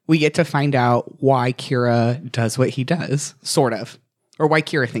we get to find out why Kira does what he does, sort of. Or why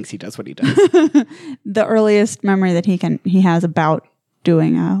Kira thinks he does what he does. The earliest memory that he has about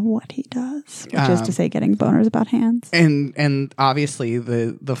doing what he does, which is to say getting boners about hands. And obviously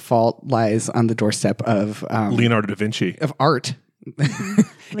the fault lies on the doorstep of Leonardo da Vinci. Of art. In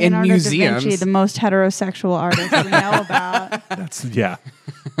Leonardo museums. da Vinci, the most heterosexual artist we know about.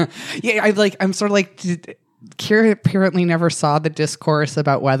 I'm sort of like, Kira apparently never saw the discourse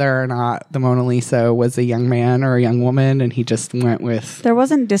about whether or not the Mona Lisa was a young man or a young woman, and he just went with... There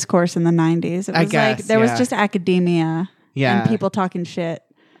wasn't discourse in the 90s. It was there was just academia and people talking shit.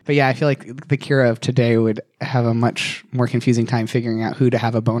 But yeah, I feel like the Kira of today would have a much more confusing time figuring out who to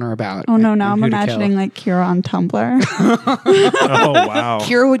have a boner about. Oh, no, now I'm imagining like Kira on Tumblr. Oh, wow.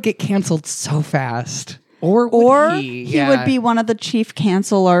 Kira would get canceled so fast. Or he would be one of the chief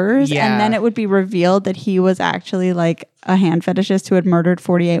cancelers, and then it would be revealed that he was actually like a hand fetishist who had murdered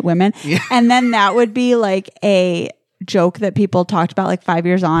 48 women. Yeah. And then that would be like a joke that people talked about like 5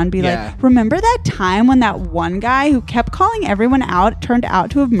 years on, like, remember that time when that one guy who kept calling everyone out turned out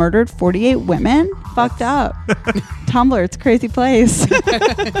to have murdered 48 women? Fucked up. Tumblr, it's a crazy place.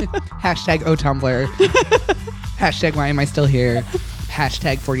 Hashtag oh Tumblr. Hashtag why am I still here?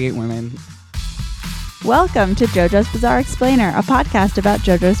 Hashtag 48 women. Welcome to JoJo's Bizarre Explainer, a podcast about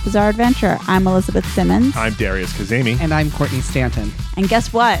JoJo's Bizarre Adventure. I'm Elizabeth Simmons. I'm Darius Kazemi. And I'm Courtney Stanton. And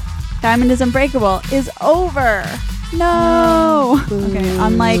guess what? Diamond is Unbreakable is over. No. Okay,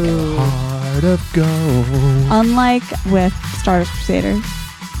 unlike Heart of Gold. Unlike with Stardust Crusaders.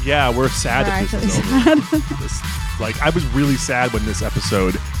 Yeah, we're sad that this is over. I was really sad when this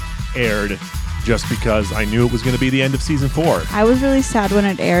episode aired, just because I knew it was going to be the end of season 4. I was really sad when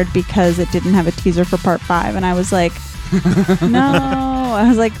it aired because it didn't have a teaser for part 5, and I was like, no. I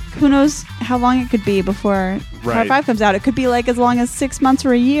was like, who knows how long it could be before part 5 comes out? It could be like as long as 6 months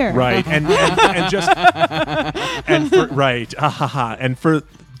or a year. Right, and for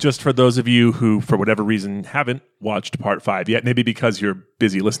those of you who, for whatever reason, haven't watched part 5 yet, maybe because you're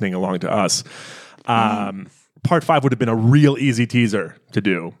busy listening along to us, part 5 would have been a real easy teaser to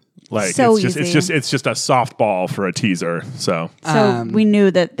do. Like so it's just a softball for a teaser. So we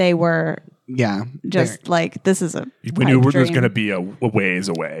knew that they were just like, this is a we knew it was going to be a ways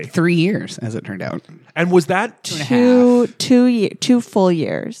away. 3 years, as it turned out. And was that 2 full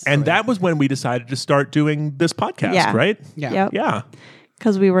years? And that was when we decided to start doing this podcast, right? Yeah.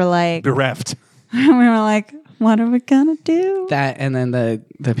 Because we were like bereft. We were like, what are we gonna do? That, and then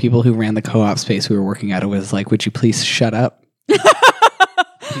the people who ran the co-op space we were working at, it was like, would you please shut up?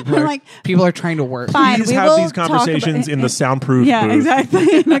 People are trying to work. Fine, please have these conversations in the soundproof booth. Yeah,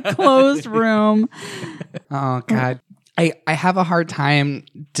 exactly. In a closed room. Oh, God. I have a hard time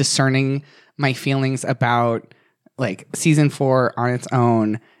discerning my feelings about like season 4 on its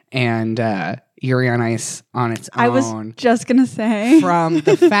own and Yuri on Ice on its own. I was just going to say. From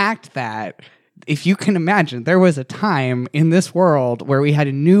the fact that if you can imagine, there was a time in this world where we had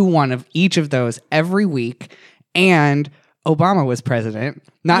a new one of each of those every week, and Obama was president.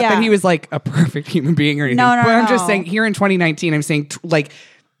 Not that he was like a perfect human being or anything. No, but I'm just saying here in 2019, I'm saying like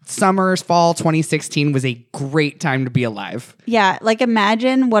fall 2016 was a great time to be alive. Yeah. Like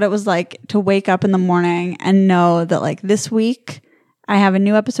imagine what it was like to wake up in the morning and know that like this week I have a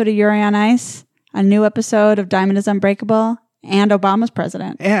new episode of Yuri on Ice, a new episode of Diamond is Unbreakable, and Obama's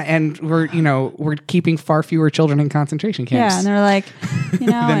president. Yeah, and we're keeping far fewer children in concentration camps. Yeah, and they're like,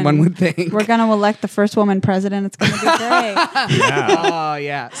 than one would think. We're gonna elect the first woman president. It's gonna be great. Oh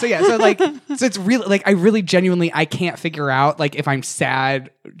yeah. So it's really like I really genuinely I can't figure out like if I'm sad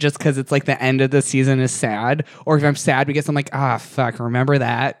just because it's like the end of the season is sad, or if I'm sad because I'm like fuck, remember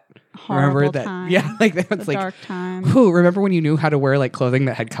that. Horrible time. Yeah, like that's like dark time. Who remember when you knew how to wear like clothing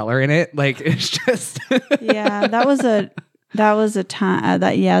that had color in it? Like it's just yeah, that was a time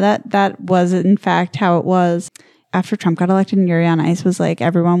that was in fact how it was after Trump got elected. And Yuri on Ice was like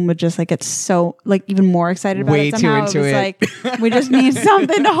everyone would just like get so like even more excited about it. Somehow too into it was like we just need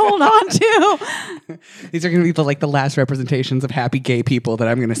something to hold on to. These are going to be the last representations of happy gay people that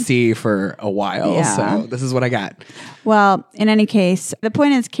I'm going to see for a while. Yeah. So this is what I got. Well, in any case, the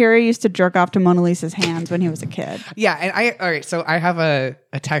point is Kira used to jerk off to Mona Lisa's hands when he was a kid. Yeah, and all right, so I have a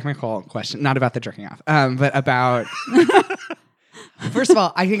technical question, not about the jerking off, but about first of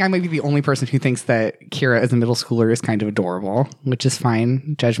all, I think I might be the only person who thinks that Kira as a middle schooler is kind of adorable, which is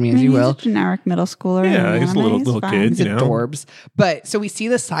fine. Judge me as you will. He's a generic middle schooler. Yeah, he's a little kid. He's adorbs. But so we see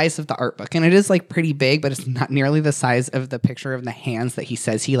the size of the art book, and it is like pretty big, but it's not nearly the size of the picture of the hands that he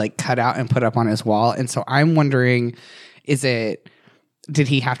says he like cut out and put up on his wall. And so I'm wondering, did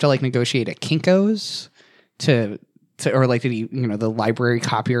he have to like negotiate at Kinko's to or like did he, the library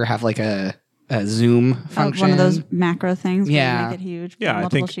copier have like a Zoom function? One of those macro things where Yeah. you make it huge. Yeah,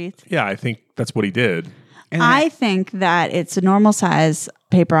 multiple sheets. Yeah, I think that's what he did. And I think that it's a normal size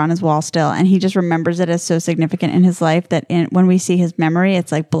paper on his wall still, and he just remembers it as so significant in his life that when we see his memory,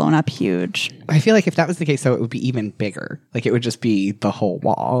 it's like blown up huge. I feel like if that was the case, though, it would be even bigger. Like it would just be the whole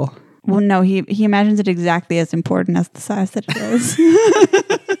wall. Well, no, he imagines it exactly as important as the size that it is.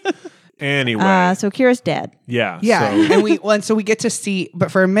 Anyway. So Kira's dead. Yeah. Yeah, So, and we get to see, but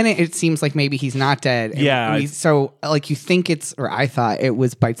for a minute it seems like maybe he's not dead. And Yeah. so like you think I thought it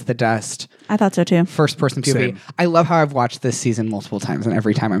was Bites the Dust, I thought so too. first person POV. Same. I love how I've watched this season multiple times, and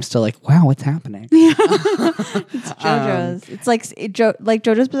every time I'm still like, wow, what's happening? JoJo's. It's like like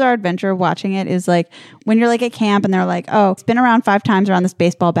JoJo's Bizarre Adventure. Watching it is like when you're like at camp and they're like, "Oh, spin around 5 times around this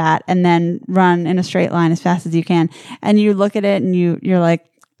baseball bat and then run in a straight line as fast as you can." And you look at it and you're like,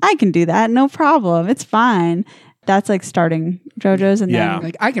 "I can do that, no problem. It's fine." That's like starting JoJo's, and Yeah. then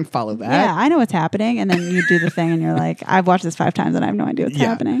Like I can follow that. yeah, I know what's happening. And then you do the thing, and you're like, "I've watched this 5 times and I have no idea what's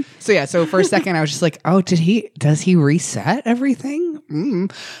happening." So for a second I was just like, oh, does he reset everything?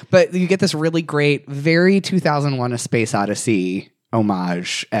 But you get this really great, very 2001 A Space Odyssey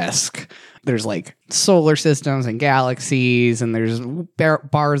homage-esque. There's like solar systems and galaxies, and there's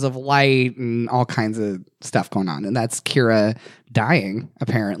bars of light and all kinds of stuff going on. And that's Kira dying,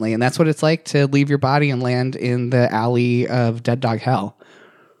 apparently. And that's what it's like to leave your body and land in the alley of Dead Dog Hell.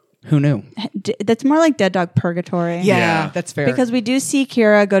 Who knew? That's more like Dead Dog Purgatory. Yeah. That's fair. Because we do see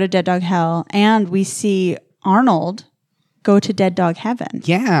Kira go to Dead Dog Hell, and we see Arnold go to Dead Dog Heaven.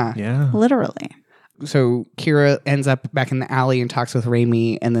 yeah. yeah. Literally. So Kira ends up back in the alley and talks with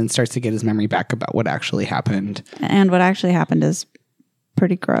Raimi, and then starts to get his memory back about what actually happened. And what actually happened is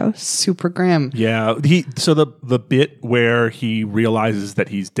pretty gross. Super grim. Yeah, so the bit where he realizes that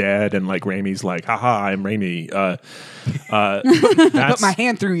he's dead and like Raimi's like, haha, I'm Raimi. Put my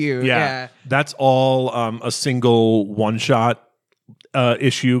hand through you. yeah, that's all a single one shot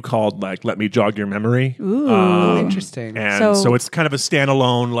issue called like Let Me Jog Your Memory. Ooh. Interesting. And So- so it's kind of a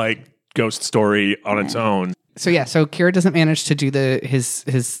standalone like ghost story on its own. So Kira doesn't manage to do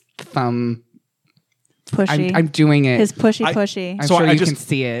his thumb. Pushy. I'm doing it. His pushy. I'm So sure I you just- can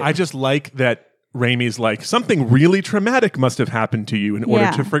see it. I just like that Raimi's like, something really traumatic must have happened to you in order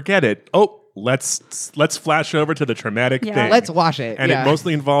Yeah. to forget it. Oh, let's flash over to the traumatic Yeah. thing. Let's watch it. And yeah. it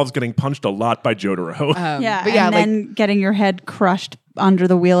mostly involves getting punched a lot by Jotaro. Yeah, but yeah, and like- then getting your head crushed under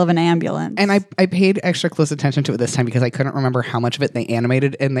the wheel of an ambulance. And I paid extra close attention to it this time because I couldn't remember how much of it they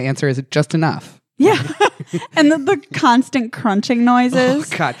animated, and the answer is just enough. yeah. And the constant crunching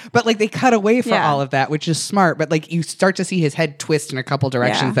noises. Oh God! But like they cut away from Yeah. all of that, which is smart. But like you start to see his head twist in a couple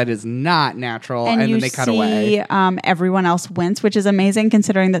directions Yeah. that is not natural, and you then they cut see away. everyone else wince, which is amazing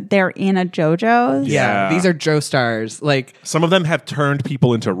considering that they're in a JoJo's. Yeah. These are Joe stars. Like Some of them have turned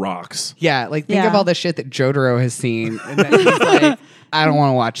people into rocks. think Yeah. of all the shit that Jotaro has seen, and then he's like, I don't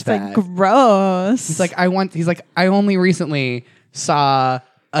want to watch that. Like gross. He's like, I only recently saw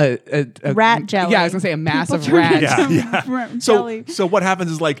a Rat jelly. Yeah, I was gonna say a massive People turn rat. into Yeah. jelly. So what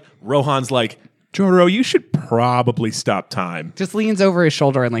happens is like Rohan's like, Jotaro, you should probably stop time. Just leans over his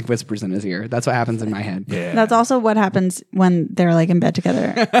shoulder and like whispers in his ear. That's what happens in my head. Yeah. That's also what happens when they're like in bed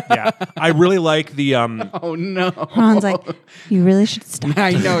together. yeah. I really like the Oh no. Ron's like, you really should stop.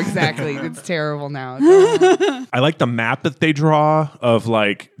 I know exactly. It's terrible now. I like the map that they draw of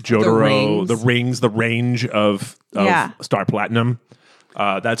like Jotaro, rings. the range of Yeah. Star Platinum.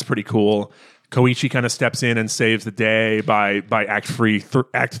 That's pretty cool. Koichi kind of steps in and saves the day by Act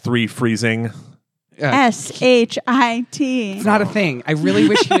 3 freezing. SHIT. It's not a thing. I really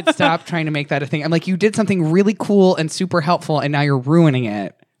wish he would stop trying to make that a thing. I'm like, you did something really cool and super helpful, and now you're ruining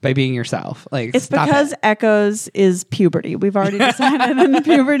it by being yourself. Like, It's stop because it. Echoes is puberty. We've already decided, and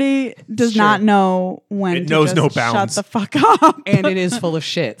puberty does not know when It to knows just no shut bounds. the fuck up. And it is full of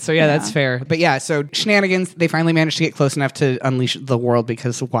shit. So yeah, that's fair. But yeah, so shenanigans, they finally managed to get close enough to unleash the world,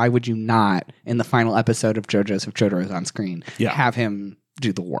 because why would you not, in the final episode of JoJo's, if Jotaro's on screen, have him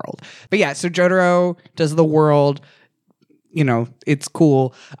do the world? But yeah, so Jotaro does the world. You know, it's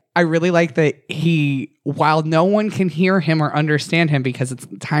cool. I really like that he, while no one can hear him or understand him because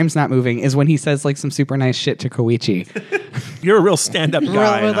time's not moving, is when he says like some super nice shit to Koichi. You're a real stand-up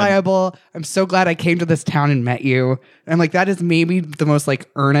guy. Real reliable. I'm so glad I came to this town and met you. And like that is maybe the most like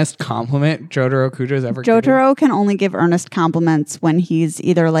earnest compliment Jotaro Kujo's ever given. Jotaro can only give earnest compliments when he's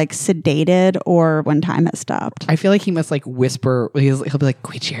either like sedated or when time has stopped. I feel like he must like whisper. He'll be like,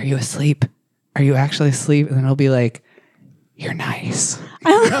 Koichi, are you asleep? Are you actually asleep? And then he'll be like, you're nice.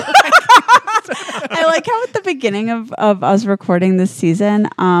 I like how at the beginning of us recording this season,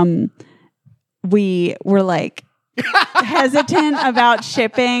 we were like, hesitant about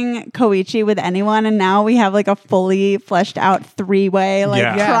shipping Koichi with anyone, and now we have like a fully fleshed out 3-way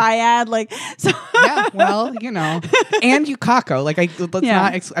triad. Like, so yeah, well, you know, and Yukako. Like, I it's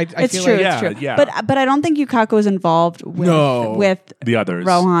feel true, like it's true. yeah. But I don't think Yukako is involved with the others,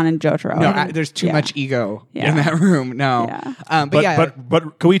 Rohan and Jotaro. no, there's too much ego in that room. No,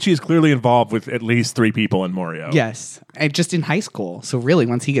 but Koichi is clearly involved with at least 3 people in Morio. Yes, and just in high school. So really,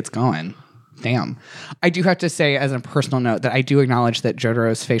 once he gets going. Damn. I do have to say, as a personal note, that I do acknowledge that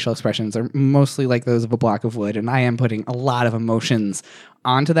Jotaro's facial expressions are mostly like those of a block of wood, and I am putting a lot of emotions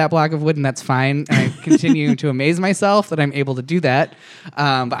onto that block of wood, and that's fine. And I continue to amaze myself that I'm able to do that.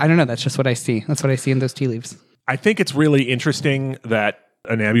 But I don't know. That's just what I see. That's what I see in those tea leaves. I think it's really interesting that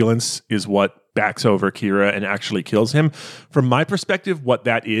an ambulance is what backs over Kira and actually kills him. From my perspective, what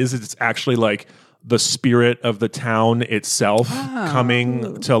that is it's actually like the spirit of the town itself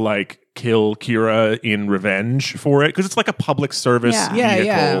coming to like kill Kira in revenge for it, because it's like a public service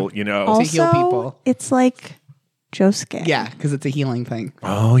vehicle, you know. Also, to heal people. It's like Josuke. Yeah, because it's a healing thing.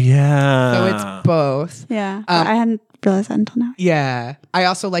 Oh yeah. So it's both. Yeah. I hadn't realized that until now. Yeah. I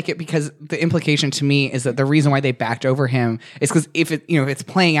also like it because the implication to me is that the reason why they backed over him is because if it's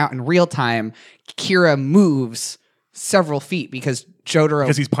playing out in real time, Kira moves several feet because Jotaro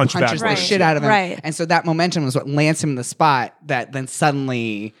he's punches the shit out of him. Right. And so that momentum was what lands him in the spot that then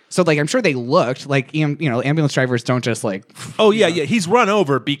suddenly... So, like, I'm sure they looked like, ambulance drivers don't just like... Oh, yeah. He's run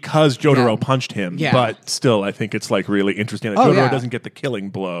over because Jotaro punched him. Yeah. But still, I think it's like really interesting that Jotaro doesn't get the killing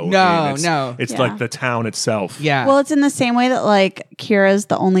blow. No. It's like the town itself. Yeah. Well, it's in the same way that like Kira's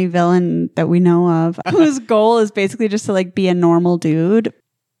the only villain that we know of whose goal is basically just to like be a normal dude.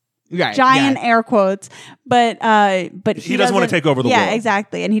 Right, giant air quotes, but he doesn't want to take over the world. Yeah,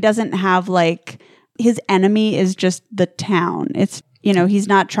 exactly. And he doesn't have like his enemy is just the town. It's he's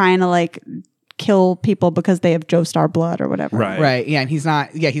not trying to like kill people because they have Joestar blood or whatever. Right. Yeah, and he's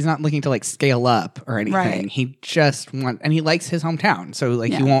not looking to like scale up or anything. Right. He just and he likes his hometown. So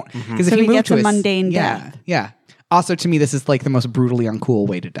like he won't because So if he moved gets to a mundane death. Yeah. Also, to me, this is like the most brutally uncool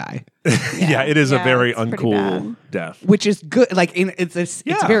way to die. Yeah, it is a very it's pretty uncool death. Which is good. Like, it's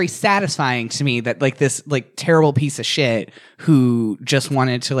very satisfying to me that like this like terrible piece of shit who just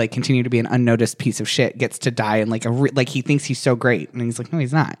wanted to like continue to be an unnoticed piece of shit gets to die and like like he thinks he's so great and he's like, no,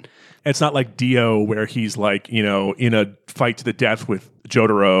 he's not. It's not like Dio where he's like, in a fight to the death with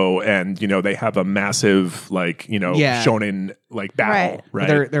Jotaro and, they have a massive like, shonen like battle,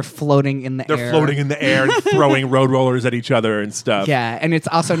 right? They're floating in the air. They're floating in the air and throwing road rollers at each other and stuff. Yeah, and it's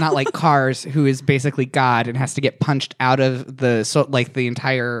also not like Cars, who is basically God and has to get punched out of the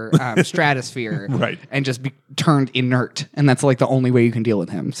entire stratosphere, right? And just be turned inert, and that's like the only way you can deal with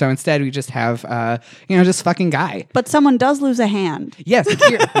him. So instead, we just have just fucking guy. But someone does lose a hand. Yes,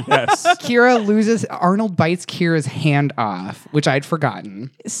 Kira Arnold bites Kira's hand off, which I'd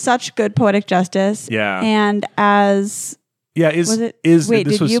forgotten. Such good poetic justice. Yeah, and as. Yeah, did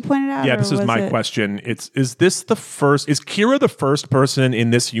you point it out? Yeah, this is my question. Is Kira the first person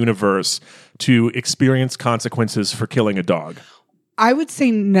in this universe to experience consequences for killing a dog? I would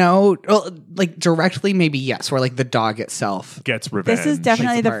say no. Well, like directly, maybe yes, where like the dog itself gets revenge. This is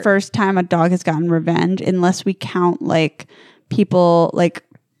definitely the first time a dog has gotten revenge, unless we count like people like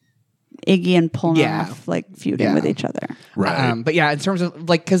Iggy and Polnareff like feuding with each other. Right. But yeah, in terms of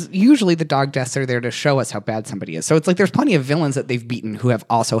like, because usually the dog deaths are there to show us how bad somebody is. So it's like there's plenty of villains that they've beaten who have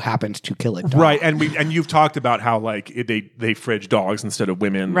also happened to kill a dog. Right. And you've talked about how like they fridge dogs instead of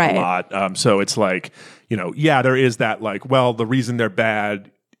women a lot. So it's like, there is that like, well, the reason they're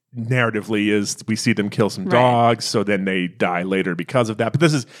bad narratively is we see them kill some dogs, so then they die later because of that. But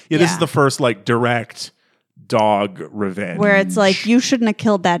this is the first like direct dog revenge, where it's like you shouldn't have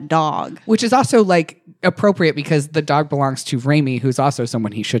killed that dog, which is also like appropriate because the dog belongs to Raimi, who's also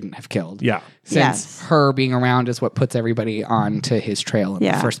someone he shouldn't have killed. Yeah, since her being around is what puts everybody onto his trail in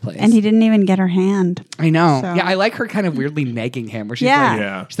the first place. And he didn't even get her hand. I know. So. Yeah, I like her kind of weirdly negging him, where she's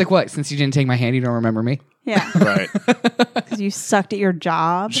she's like, "What? Since you didn't take my hand, you don't remember me?" Yeah, right. Because you sucked at your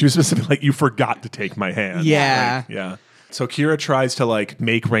job. She was specifically like, "You forgot to take my hand." Yeah, yeah. So Kira tries to like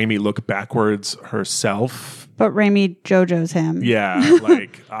make Raimi look backwards herself. But Raimi JoJo's him. Yeah,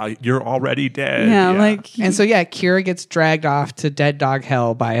 like you're already dead. Yeah, like and so Kira gets dragged off to dead dog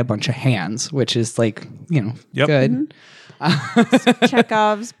hell by a bunch of hands, which is like good. Mm-hmm.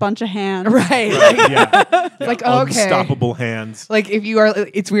 Chekhov's bunch of hands, right? Like unstoppable hands. Like if you are,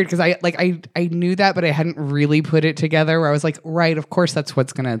 it's weird because I knew that, but I hadn't really put it together. Where I was like, right, of course that's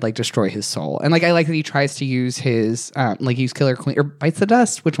what's gonna like destroy his soul. And like I like that he tries to use his use Killer Queen or Bites the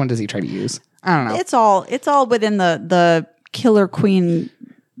Dust. Which one does he try to use? I don't know. It's all within the Killer Queen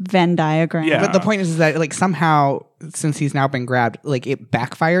Venn diagram. Yeah. But the point is that like somehow since he's now been grabbed, like it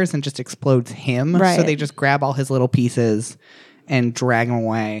backfires and just explodes him. Right. So they just grab all his little pieces and drag him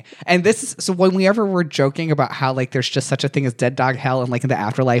away. And this is so when we ever were joking about how like there's just such a thing as dead dog hell and like in the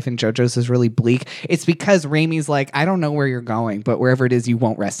afterlife and JoJo's is really bleak, it's because Raimi's like, I don't know where you're going, but wherever it is, you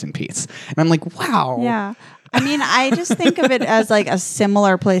won't rest in peace. And I'm like, wow. Yeah. I mean, I just think of it as like a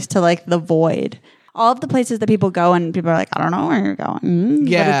similar place to like the void. All of the places that people go and people are like, I don't know where you're going.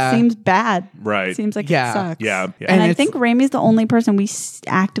 Yeah. But it seems bad. Right. It seems like Yeah. it sucks. Yeah. And And I it's- think Raimi's the only person we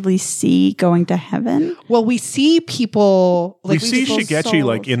actively see going to heaven. Well, we see people we like see people's Shigechi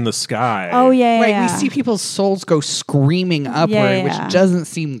like souls. in the sky. Oh, yeah. right. yeah. We see people's souls go screaming upward, yeah. which doesn't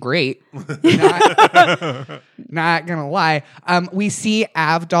seem great. Not gonna lie. We see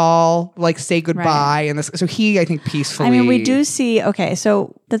Avdol like say goodbye, and this. So he, I think, peacefully. I mean, we do see. Okay,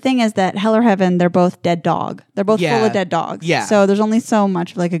 so the thing is that Hell or Heaven, they're both dead dog. They're both Yeah. full of dead dogs. Yeah. So there's only so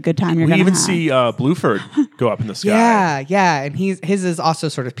much of like a good time you're We gonna even have. see Blueford go up in the sky. Yeah, and his is also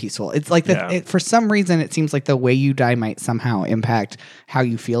sort of peaceful. It's like Yeah. for some reason, it seems like the way you die might somehow impact how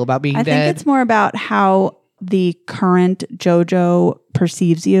you feel about being I dead. think it's more about how the current JoJo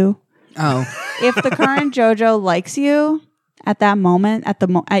perceives you. Oh, If the current JoJo likes you at that moment,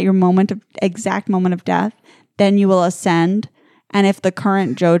 at your exact moment of death, then you will ascend. And if the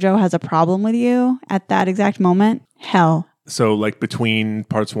current JoJo has a problem with you at that exact moment, hell. So like between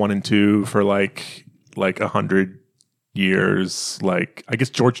parts 1 and 2 for like 100 years, like I guess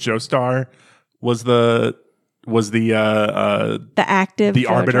George Joestar was the active the JoJo.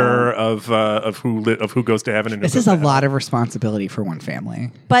 arbiter of who goes to heaven and who this goes is to a hell. lot of responsibility for one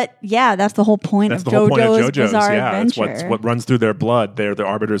family. But yeah, that's the whole point That's of the whole point of JoJo's JoJo's. Bizarre Yeah, Adventure, it's what runs through their blood. They're the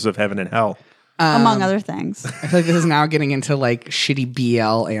arbiters of heaven and hell. among other things. I feel like this is now getting into like shitty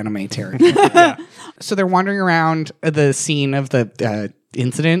BL anime territory. So they're wandering around the scene of the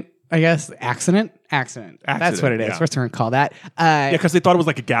incident, I guess. Accident. That's what it is. yeah. What's going to call that? Yeah, because they thought it was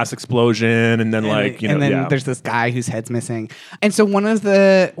like a gas explosion, and then and then there's this guy whose head's missing, and so one of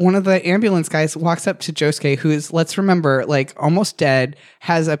the ambulance guys walks up to Josuke, who is, let's remember, like almost dead,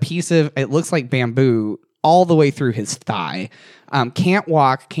 has a piece of, it looks like bamboo all the way through his thigh, can't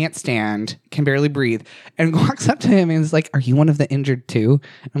walk, can't stand, can barely breathe, and walks up to him and is like, "Are you one of the injured too?"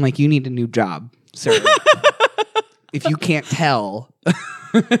 I'm like, "You need a new job, sir." If you can't tell.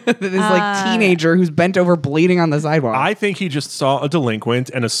 This like teenager who's bent over bleeding on the sidewalk. I think he just saw a delinquent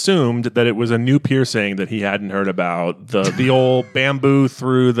and assumed that it was a new piercing that he hadn't heard about. The old bamboo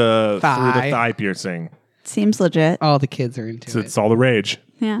through the thigh piercing. Seems legit. All the kids are into So it. it's all the rage.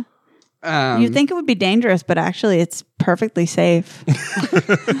 Yeah. You'd think it would be dangerous, but actually it's perfectly safe.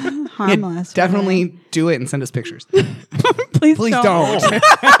 Harmless. Definitely do it and send us pictures. Please don't.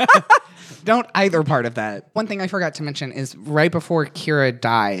 Don't either part of that. One thing I forgot to mention is right before Kira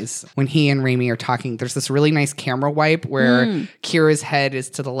dies, when he and Raimi are talking, there's this really nice camera wipe where Kira's head is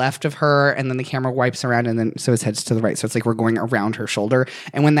to the left of her, and then the camera wipes around, and then so his head's to the right. So it's like we're going around her shoulder.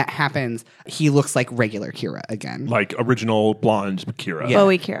 And when that happens, he looks like regular Kira again. Like original blonde Kira. Yeah.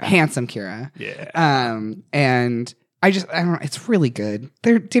 Bowie Kira. Handsome Kira. Yeah. And I don't know, it's really good.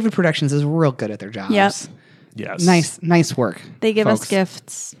 David Productions is real good at their jobs. Yep. Yes. Nice work. They give us folks.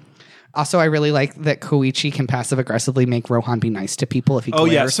 gifts. Also, I really like that Koichi can passive aggressively make Rohan be nice to people if he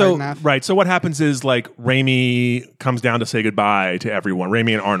glares hard So enough. right. So what happens is like Raimi comes down to say goodbye to everyone.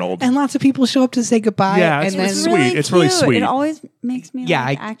 Raimi and Arnold. And lots of people show up to say goodbye. Yeah, and it's then really sweet. It's really cute. sweet. It always makes me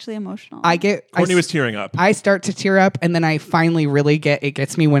Yeah, actually emotional. Courtney was tearing up. I start to tear up, and then I finally really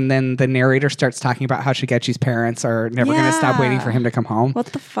gets me when then the narrator starts talking about how Shigechi's parents are never going to stop waiting for him to come home. What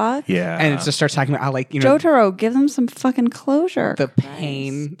the fuck? Yeah. And it just starts talking about how, like, you know, Jotaro, give them some fucking closure. the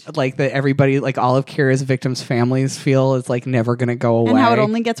pain, like, that everybody, like, all of Kira's victims' families feel is, like, never going to go away. and how it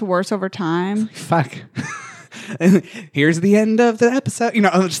only gets worse over time. Fuck. Here's the end of the episode. You know,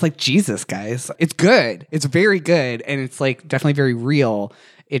 I'm just like, Jesus, guys. It's good. It's very good. And it's like definitely very real.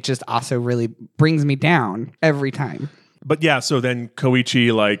 It just also really brings me down every time. But yeah, so then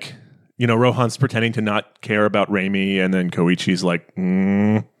Koichi, like, you know, Rohan's pretending to not care about Raimi, and then Koichi's like,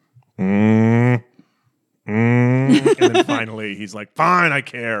 and then finally he's like, fine, I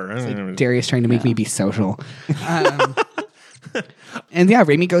care. Darius trying to make me be social. And yeah,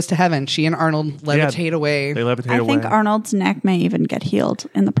 Raimi goes to heaven. She and Arnold levitate away. They levitate I away. think Arnold's neck may even get healed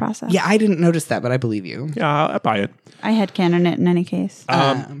in the process. Yeah, I didn't notice that, but I believe you. Yeah, I buy it. I had canon it in any case.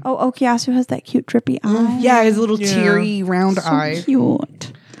 Okuyasu has that cute drippy eye. Yeah, his little teary round So eye.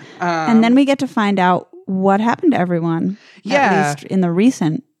 cute. And then we get to find out what happened to everyone. Yeah. At least in the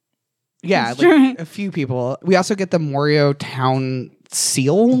recent. Yeah, That's right. like a few people. We also get the Morio town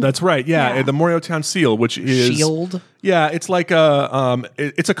seal. That's right. Yeah, Yeah. the Moriotown seal, which is Shield. Yeah, it's like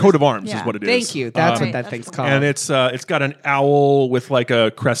it's a coat of arms, is what it is. Thank you. That's what Right, that that's thing's the called. And it's got an owl with like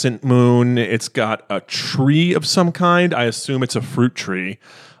a crescent moon. It's got a tree of some kind. I assume it's a fruit tree.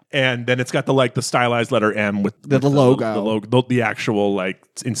 And then it's got the stylized letter M with The logo. the actual like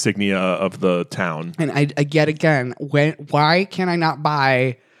insignia of the town. And I yet again, why can I not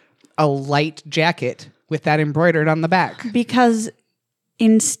buy a light jacket with that embroidered on the back? Because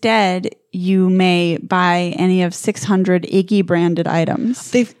instead, you may buy any of 600 Iggy branded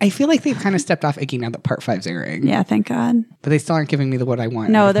items. I feel like they've kind of stepped off Iggy now that part 5's airing. Yeah, thank God. But they still aren't giving me what I want.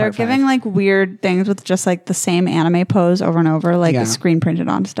 No, with they're part 5. giving like weird things with just like the same anime pose over and over, like Yeah. screen printed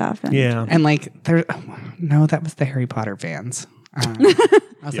on stuff. And And like, no, that was the Harry Potter Vans. I was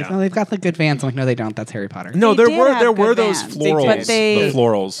like, Yeah. no, they've got the good Vans. I'm like, no, they don't. That's Harry Potter. No, They there did were have there were good those Vans, florals. but they- the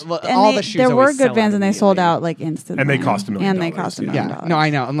florals. Well, And all they- the shoes there were always good sell Vans out and they sold immediately. out like instantly. And they cost $1 million. And they cost $1 Yeah. million. Yeah, no, I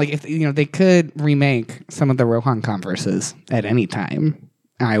know. I'm like, if they could remake some of the Rohan Converses at any time,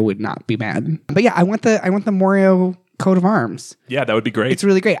 I would not be mad. But yeah, I want the Morio coat of arms. Yeah, that would be great. It's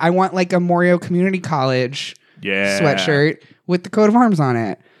really great. I want like a Morio Community College Yeah. sweatshirt with the coat of arms on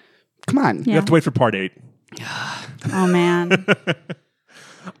it. Come on. You have to wait for part 8. Oh man.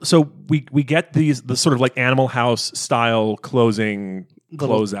 So we get the sort of like Animal House style closing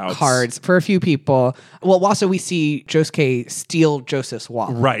Little closeouts. cards for a few people. Well, also we see Josuke steal Joseph's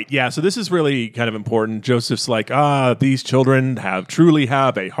wallet. Right. Yeah. So this is really kind of important. Joseph's like, these children truly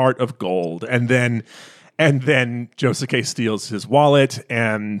have a heart of gold. And then Josuke steals his wallet.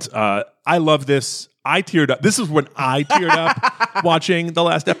 And I love this. I teared up. This is when I teared up watching the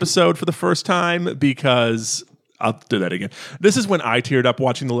last episode for the first time because I'll do that again. This is when I teared up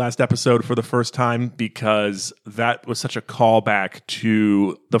watching the last episode for the first time because that was such a callback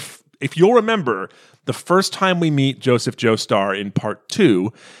to if you'll remember, the first time we meet Joseph Joestar in part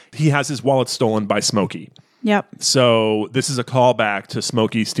 2, he has his wallet stolen by Smokey. Yep. So this is a callback to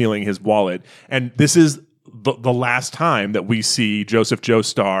Smokey stealing his wallet. And this is the last time that we see Joseph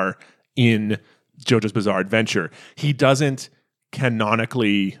Joestar in JoJo's Bizarre Adventure. He doesn't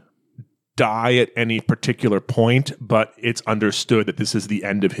canonically die at any particular point, but it's understood that this is the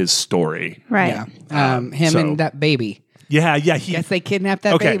end of his story. Right. Yeah. Him so- and that baby. Yeah. Guess they kidnapped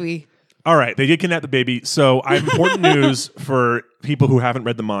that Okay. baby. All right, they did kidnap the baby. So I have important news for people who haven't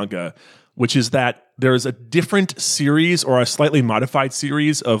read the manga, which is that there's a different series or a slightly modified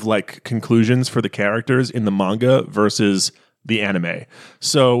series of like conclusions for the characters in the manga versus the anime.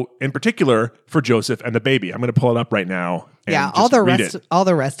 So in particular for Joseph and the baby, I'm going to pull it up right now. And Yeah, just all the read rest, it. all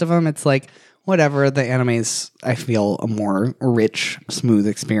the rest of them, it's like whatever. The anime's, I feel, a more rich, smooth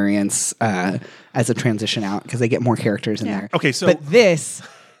experience as a transition out because they get more characters in there. Okay, so- but this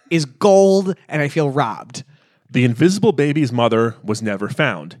is gold, and I feel robbed. The invisible baby's mother was never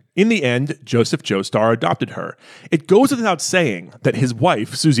found. In the end, Joseph Joestar adopted her. It goes without saying that his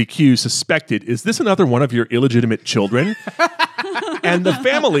wife, Susie Q, suspected, is this another one of your illegitimate children? And the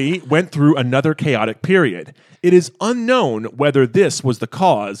family went through another chaotic period. It is unknown whether this was the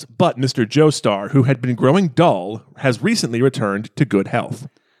cause, but Mr. Joestar, who had been growing dull, has recently returned to good health.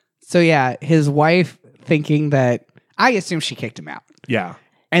 So yeah, his wife thinking that I assume she kicked him out, Yeah.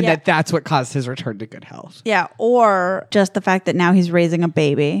 and Yeah. that's what caused his return to good health. Yeah. Or just the fact that now he's raising a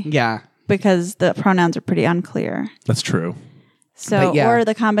baby Yeah, because the pronouns are pretty unclear. That's true. So, But yeah. or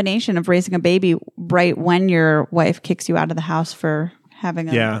the combination of raising a baby right when your wife kicks you out of the house for having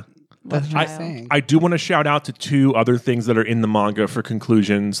a Yeah. that's what I- I'm saying. I do want to shout out to 2 other things that are in the manga for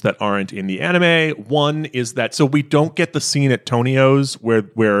conclusions that aren't in the anime. One is that so we don't get the scene at Tonio's where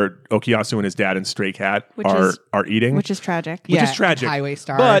Okuyasu and his dad and Stray Cat are eating, which is tragic. which Yeah, is tragic. Highway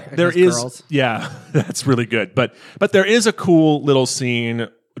Star but and there his is girls. yeah, that's really good. But there is a cool little scene,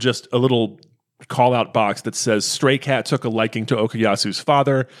 just a little call out box that says Stray Cat took a liking to Okuyasu's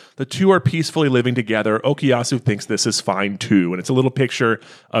father. The 2 are peacefully living together. Okuyasu thinks this is fine too. And it's a little picture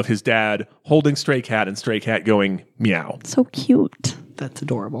of his dad holding Stray Cat and Stray Cat going meow. So cute. That's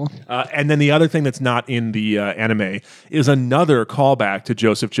adorable. And then the other thing that's not in the anime is another callback to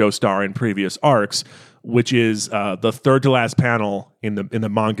Joseph Joestar in previous arcs, which is the third to last panel in the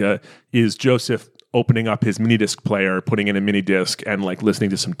manga is Joseph opening up his mini disc player, putting in a mini disc, and like listening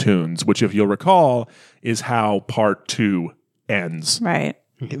to some tunes, which, if you'll recall, is how part 2 ends. Right.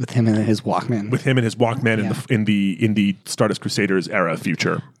 With him and his Walkman. With him and his Walkman in the Stardust Crusaders era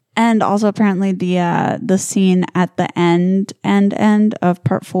future. And also apparently the scene at the end of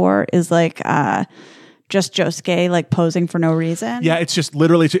part 4 is like just Josuke like posing for no reason. Yeah, it's just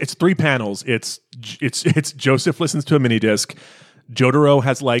literally it's 3 panels. It's Joseph listens to a mini disc. Jotaro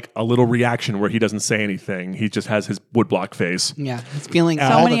has like a little reaction where he doesn't say anything. He just has his woodblock face. Yeah, he's feeling So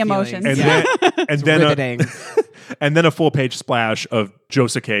all many the emotions. feelings. And then Riveting. and then a full page splash of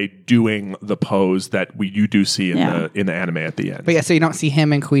Josuke doing the pose that you do see in the anime at the end. But yeah, so you don't see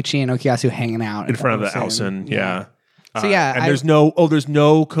him and Koichi and Okuyasu hanging out In front of the Aosen. Yeah. So yeah, and there's no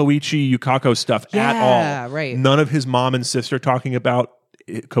Koichi Yukako stuff at all. Yeah, right. None of his mom and sister talking about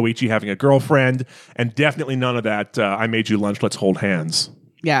Koichi having a girlfriend, and definitely none of that. I made you lunch. Let's hold hands.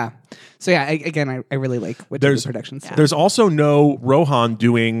 Yeah. So yeah, I really like what There's productions. Yeah. There's also no Rohan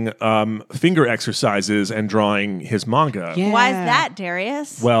doing finger exercises and drawing his manga. Yeah. Why is that,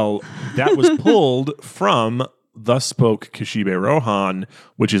 Darius? Well, that was pulled from Thus Spoke Kishibe Rohan,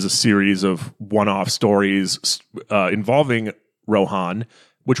 which is a series of one-off stories involving Rohan,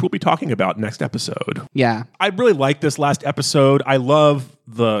 which we'll be talking about next episode. Yeah. I really like this last episode. I love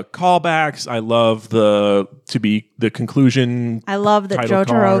the callbacks. I love the conclusion. I love that title Jotaro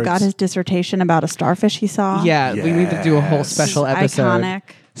cards. got his dissertation about a starfish he saw. Yeah, we need to do a whole special episode. Iconic.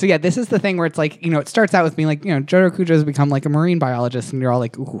 So yeah, this is the thing where it's like, it starts out with being like, Jotaro Kujo has become like a marine biologist, and you're all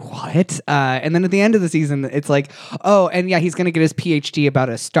like, ooh, what? And then at the end of the season, it's like, oh, and yeah, he's going to get his PhD about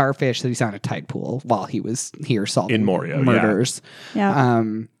a starfish that he saw in a tide pool while he was here solving In Moria, murders. Yeah.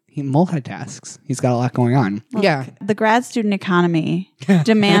 He multitasks. He's got a lot going on. Yeah. The grad student economy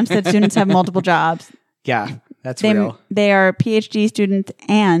demands that students have multiple jobs. Yeah. That's real. They are PhD students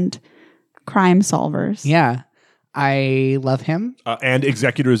and crime solvers. Yeah. I love him. And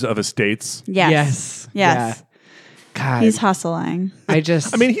executors of estates. Yes. Yeah. God. He's hustling. I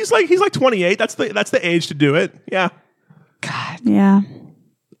just. I mean, he's like 28. That's the age to do it. Yeah. God. Yeah.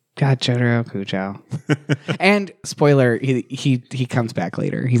 God, Jotaro Kujo. And spoiler, he comes back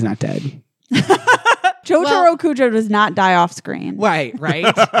later. He's not dead. Jotaro Kujo does not die off screen. Right. Right.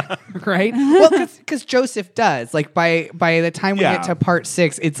 Well, because Joseph does. Like by the time we get to part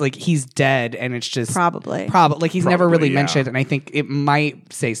 6, it's like he's dead, and it's just Probably. like he's never really yeah. mentioned, and I think it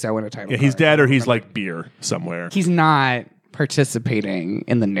might say so in a title. Yeah, he's card. dead, or he's like beer somewhere. He's not participating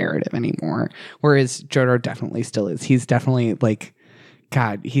in the narrative anymore. Whereas Jotaro definitely still is. He's definitely like,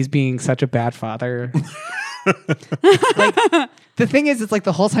 God, he's being such a bad father. Like, the thing is, it's like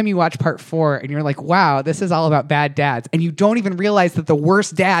the whole time you watch part 4 and you're like, wow, this is all about bad dads. And you don't even realize that the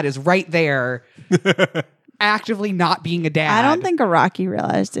worst dad is right there actively not being a dad. I don't think Araki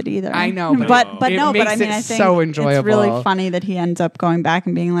realized it either. I know, but it no, but makes I mean, it I think so enjoyable. it's really funny that he ends up going back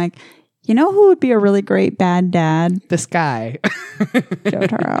and being like, you know who would be a really great bad dad? This guy.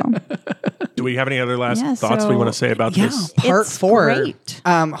 Jotaro. Do we have any other last Yeah, thoughts so- we want to say about this? Part It's 4. great.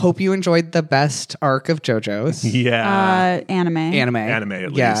 Hope you enjoyed the best arc of JoJo's. Yeah. Anime. Anime. Anime,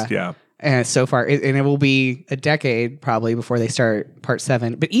 at least. Yeah. And so far, and it will be a decade probably before they start part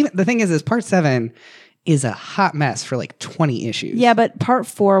 7. But even the thing is part 7 is a hot mess for like 20 issues. Yeah, but part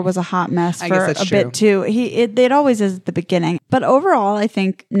 4 was a hot mess I for guess that's a true. bit too. It always is at the beginning. But overall, I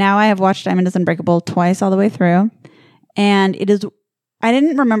think now I have watched Diamond is Unbreakable twice all the way through. And I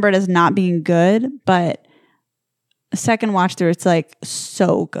didn't remember it as not being good, but a second watch through, it's like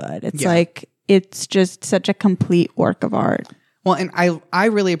so good. It's like, it's just such a complete work of art. Well, and I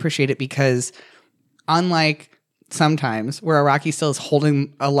really appreciate it because unlike sometimes where Araki still is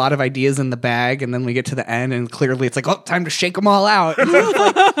holding a lot of ideas in the bag, and then we get to the end and clearly it's like, oh, time to shake them all out. And so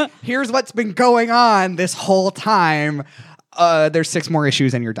it's like, here's what's been going on this whole time. There's 6 more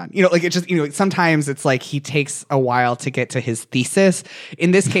issues and you're done. Like it just, sometimes it's like he takes a while to get to his thesis.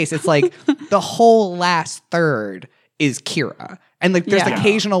 In this case, it's like the whole last third is Kira. And like there's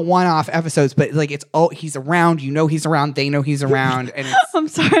occasional one-off episodes, but like it's he's around, he's around, they know he's around, and it's I'm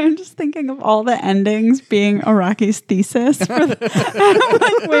sorry, I'm just thinking of all the endings being Araki's thesis. I'm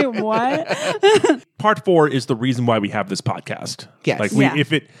like, wait, what? Part 4 is the reason why we have this podcast. Yes. Like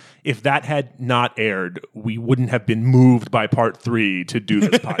if that had not aired, we wouldn't have been moved by part 3 to do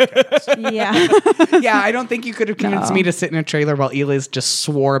this podcast. Yeah. yeah, I don't think you could have convinced me to sit in a trailer while Eliz just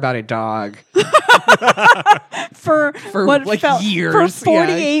swore about a dog. For what like felt years, for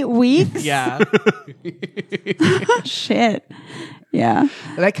 48 weeks. Yeah. Shit. Yeah.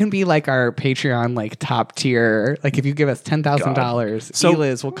 That can be like our Patreon like top tier. Like if you give us $10,000, So-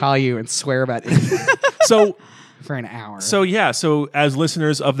 Eliz will call you and swear about it So for an hour. So as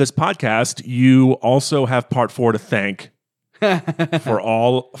listeners of this podcast, you also have part 4 to thank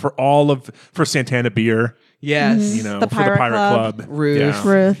for Santana Beer, yes. for The the Pirate Pirate Club. Club. Ruth. Yeah.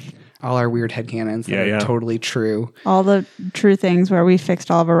 Ruth. All our weird headcanons that Yeah. are totally true. All the true things where we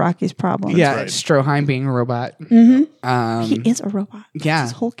fixed all of Araki's problems. Yeah, right. Stroheim being a robot. He is a robot. That's Yeah.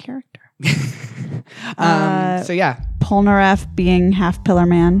 his whole character. So yeah. Polnareff being half Pillar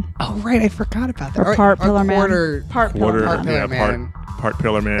Man. Oh right, I forgot about that. Or part Pillar Man. Part Pillar Man. Part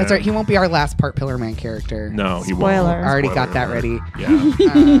Pillar Man. That's right. He won't be our last part Pillar Man character. No, he Spoiler. won't. Already got that ready.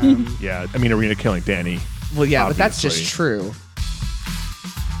 Yeah. Yeah. I mean, Arena killing Danny. Well, yeah, obviously. but that's just true.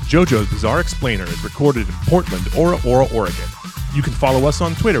 JoJo's Bizarre Explainer is recorded in Portland, Ora, Oregon. You can follow us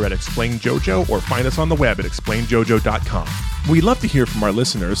on Twitter at ExplainJojo or find us on the web at explainjojo.com. We love to hear from our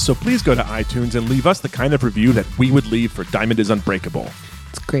listeners, so please go to iTunes and leave us the kind of review that we would leave for Diamond is Unbreakable.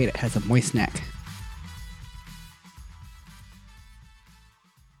 It's great. It has a moist neck.